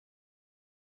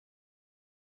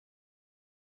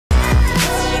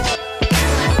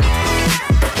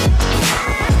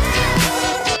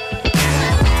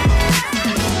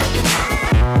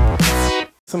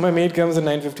So my maid comes at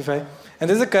 9:55. And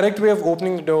there's a correct way of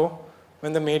opening the door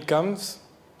when the maid comes.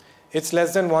 It's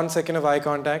less than 1 second of eye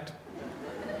contact.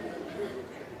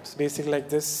 It's basically like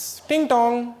this. Ting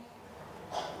tong.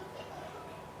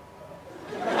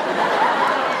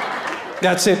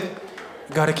 That's it.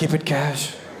 You gotta keep it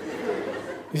cash.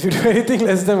 If you do anything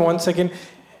less than 1 second,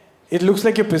 it looks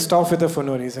like you're pissed off with her for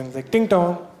no reason. It's like ting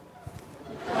tong.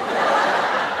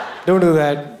 Don't do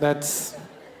that.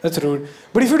 That's rude.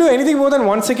 But if you do anything more than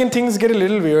 1 second, things get a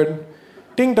little weird.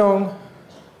 Ting tong.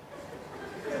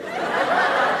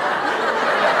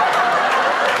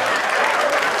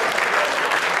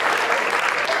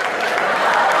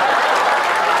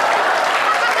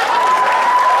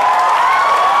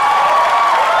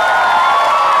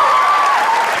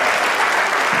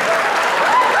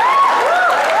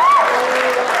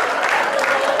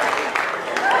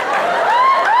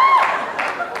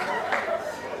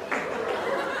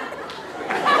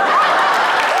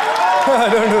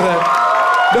 Don't do that.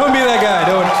 Don't be that guy.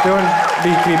 Don't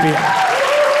be creepy.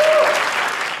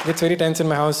 It gets very tense in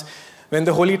my house when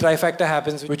the holy trifecta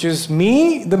happens, which is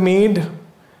me, the maid,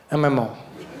 and my mom.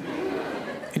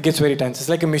 It gets very tense. It's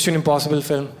like a Mission Impossible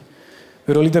film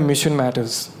where only the mission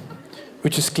matters,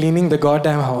 which is cleaning the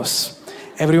goddamn house.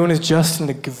 Everyone is just in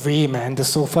the way, man. The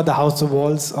sofa, the house, the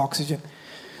walls, oxygen.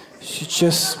 She's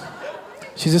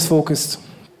just focused.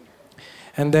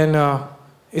 And then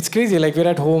it's crazy, like we're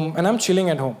at home, and I'm chilling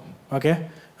at home, okay?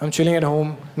 I'm chilling at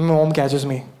home, my mom catches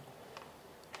me.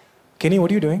 Kenny,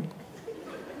 what are you doing?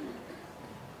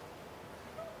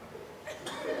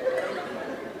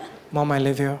 Mom, I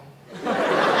live here.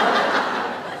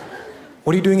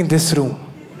 What are you doing in this room?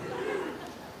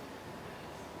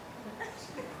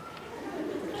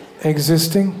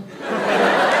 Existing?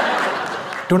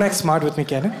 Don't act smart with me,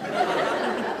 Kenny.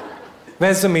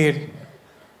 Where's the maid?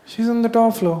 She's on the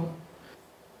top floor.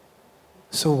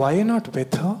 So why are you not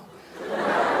with her?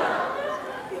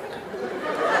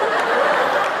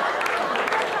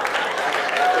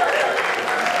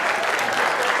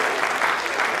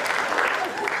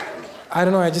 I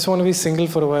don't know, I just want to be single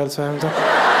for a while, so I'm like,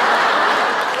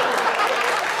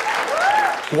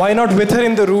 why not with her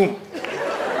in the room?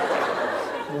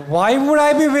 Why would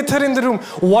I be with her in the room?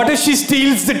 What if she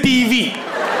steals the TV?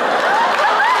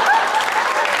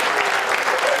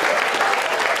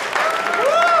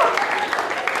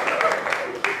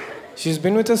 She's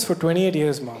been with us for 28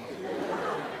 years, Mom.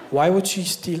 Why would she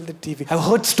steal the TV? I've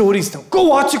heard stories now. Go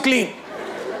watch it clean.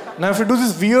 Now I have to do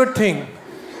this weird thing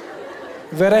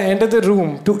where I enter the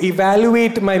room to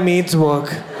evaluate my maid's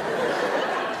work.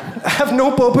 I have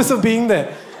no purpose of being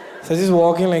there. So I just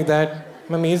walk in like that.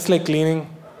 My maid's like cleaning.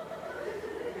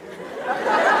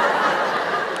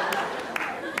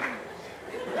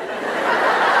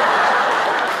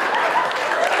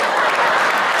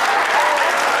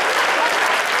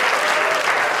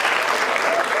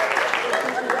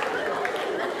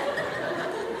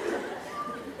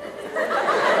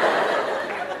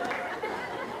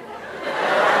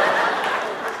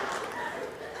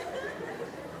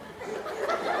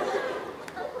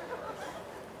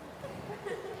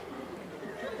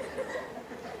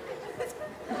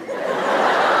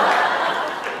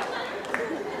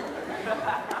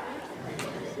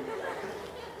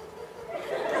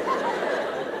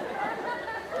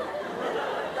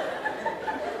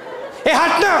 Hey,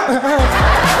 hut now!